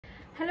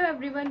Hello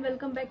everyone,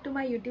 welcome back to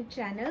my YouTube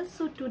channel.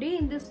 So today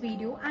in this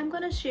video I'm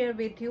gonna share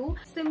with you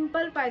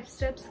simple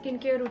 5-step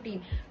skincare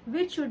routine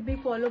which should be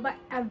followed by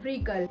every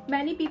girl.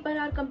 Many people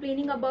are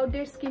complaining about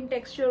their skin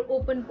texture,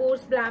 open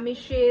pores,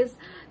 blemishes,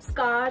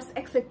 scars,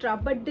 etc.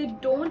 but they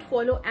don't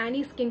follow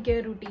any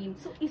skincare routine.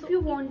 So if you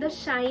want the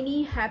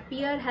shiny,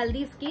 happier,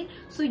 healthy skin,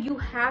 so you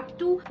have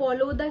to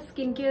follow the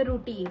skincare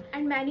routine.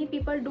 And many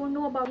people don't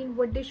know about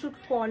what they should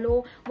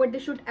follow, what they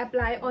should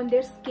apply on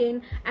their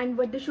skin, and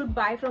what they should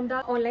buy from the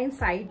online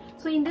site.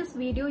 So in this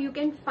video you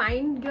can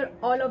find your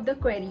all of the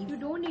queries. You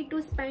don't need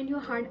to spend your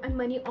hard-earned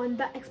money on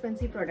the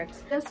expensive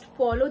products. Just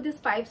follow these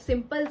 5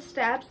 simple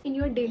steps in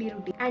your daily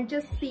routine and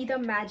just see the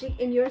magic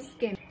in your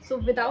skin. So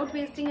without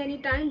wasting any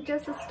time,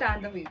 just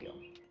start the video.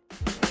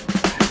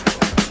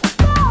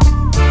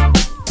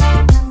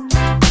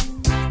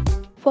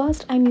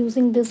 First, I'm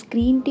using this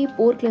green tea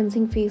pore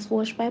cleansing face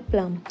wash by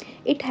Plum.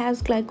 It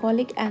has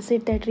glycolic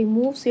acid that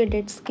removes your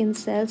dead skin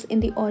cells in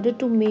the order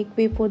to make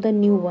way for the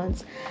new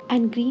ones.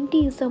 And green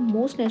tea is the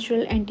most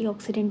natural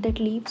antioxidant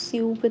that leaves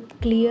you with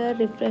clear,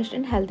 refreshed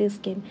and healthy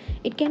skin.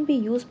 It can be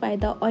used by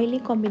the oily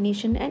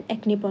combination and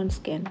acne prone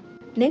skin.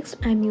 Next,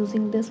 I'm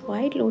using this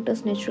white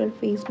Lotus natural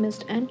face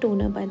mist and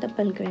toner by the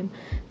Pilgrim.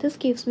 This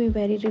gives me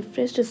very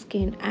refreshed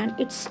skin and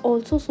it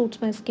also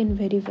suits my skin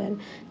very well.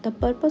 The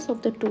purpose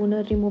of the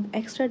toner remove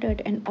extra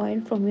dirt and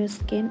oil from your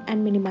skin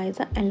and minimize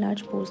the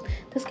enlarged pores.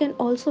 This can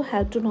also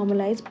help to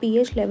normalize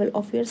pH level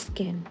of your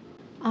skin.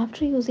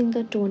 After using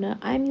the toner,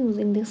 I am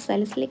using this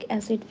Salicylic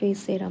acid face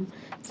serum.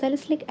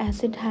 Salicylic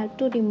acid helps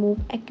to remove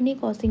acne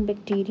causing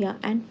bacteria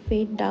and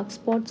fade dark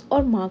spots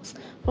or marks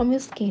from your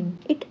skin.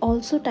 It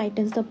also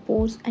tightens the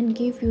pores and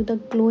gives you the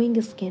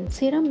glowing skin.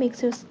 Serum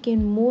makes your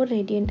skin more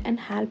radiant and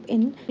help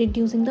in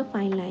reducing the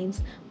fine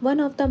lines.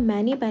 One of the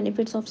many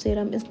benefits of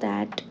serum is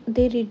that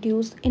they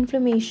reduce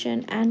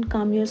inflammation and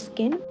calm your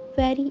skin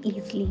very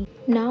easily.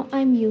 Now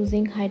I'm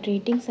using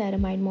Hydrating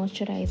Ceramide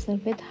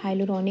Moisturiser with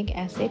Hyaluronic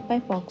Acid by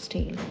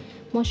Foxtale.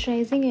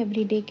 Moisturizing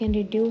every day can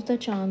reduce the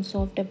chance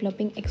of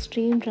developing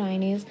extreme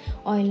dryness,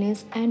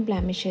 oiliness and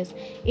blemishes.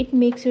 It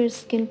makes your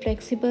skin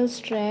flexible,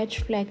 stretch,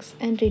 flex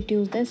and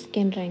reduce the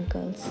skin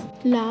wrinkles.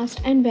 Last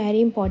and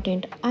very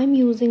important, I'm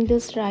using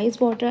this rice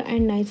water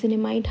and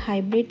niacinamide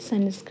hybrid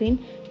sunscreen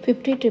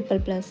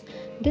 50+++.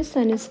 This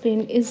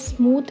sunscreen is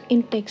smooth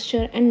in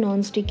texture and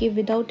non-sticky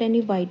without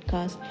any white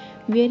cast.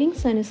 Wearing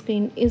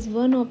sunscreen is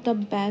one of the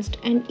best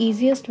and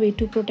easiest way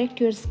to protect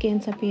your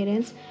skin's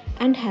appearance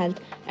and health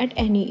at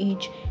any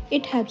age.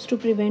 It helps to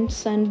prevent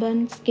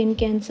sunburn, skin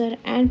cancer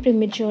and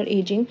premature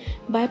aging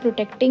by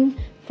protecting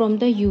from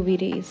the UV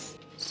rays.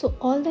 So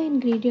all the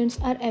ingredients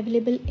are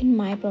available in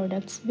my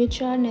products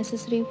which are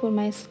necessary for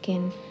my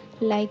skin,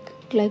 like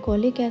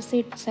glycolic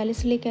acid,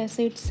 salicylic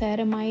acid,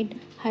 ceramide,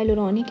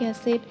 hyaluronic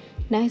acid,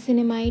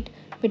 niacinamide,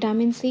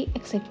 vitamin C,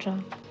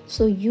 etc.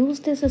 So use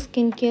this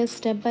skincare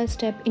step by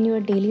step in your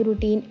daily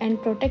routine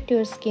and protect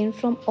your skin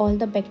from all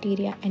the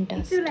bacteria and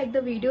dust. If you like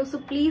the video, so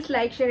please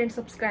like, share and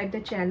subscribe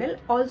the channel.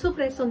 Also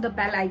press on the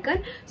bell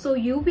icon so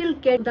you will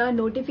get the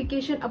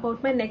notification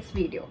about my next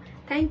video.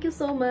 Thank you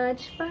so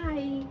much.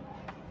 Bye.